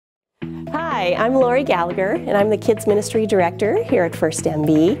Hi, I'm Lori Gallagher, and I'm the Kids Ministry Director here at First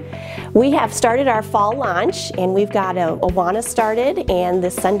MB. We have started our fall launch, and we've got a Awana started, and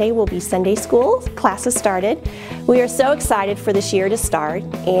this Sunday will be Sunday school classes started. We are so excited for this year to start,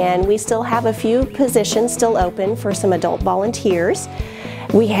 and we still have a few positions still open for some adult volunteers.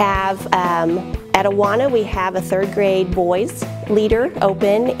 We have, at Awana, we have a 3rd grade boys leader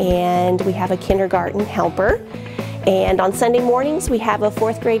open, and we have a kindergarten helper. And on Sunday mornings, we have a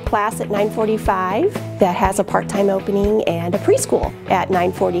 4th grade class at 9:45 that has a part-time opening, and a preschool at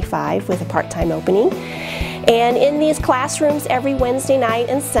 9:45 with a part-time opening. And in these classrooms every Wednesday night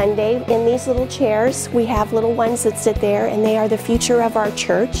and Sunday, in these little chairs, we have little ones that sit there, and they are the future of our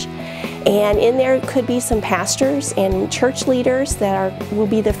church. And in there could be some pastors and church leaders that will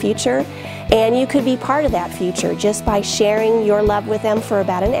be the future. And you could be part of that future just by sharing your love with them for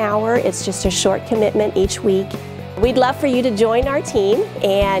about an hour. It's just a short commitment each week. We'd love for you to join our team,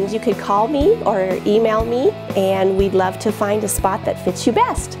 and you could call me or email me, and we'd love to find a spot that fits you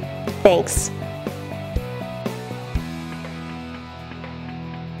best. Thanks.